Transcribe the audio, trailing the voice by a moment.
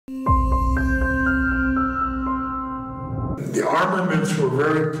the armaments were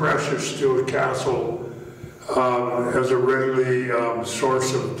very precious to a castle as a readily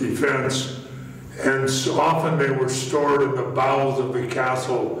source of defense, and so often they were stored in the bowels of the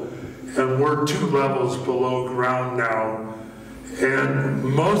castle, and we're 2 levels below ground now. And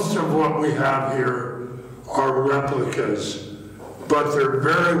most of what we have here are replicas, but they're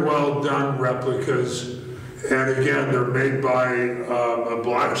very well done replicas. And again, they're made by a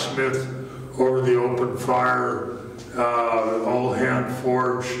blacksmith over the open fire, all hand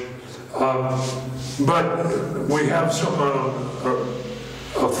forged. But we have some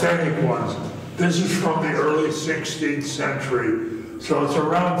authentic ones. This is from the early 16th century, so it's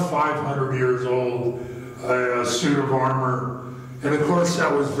around 500 years old, a suit of armor. And of course,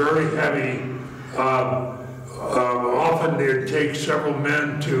 that was very heavy. Often they'd take several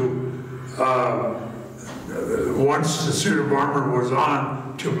men to, once the suit of armor was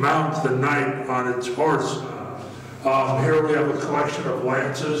on, to mount the knight on its horse. Here we have a collection of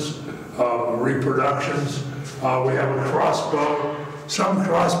lances, reproductions. We have a crossbow. Some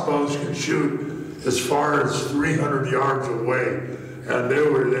crossbows can shoot as far as 300 yards away, and they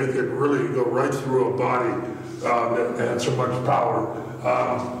could really go right through a body that had so much power.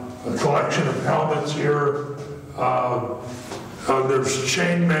 A collection of helmets here. There's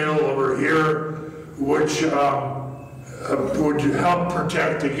chainmail over here, which would help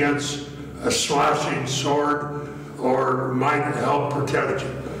protect against a slashing sword, or might help protect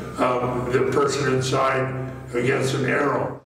the person inside against an arrow.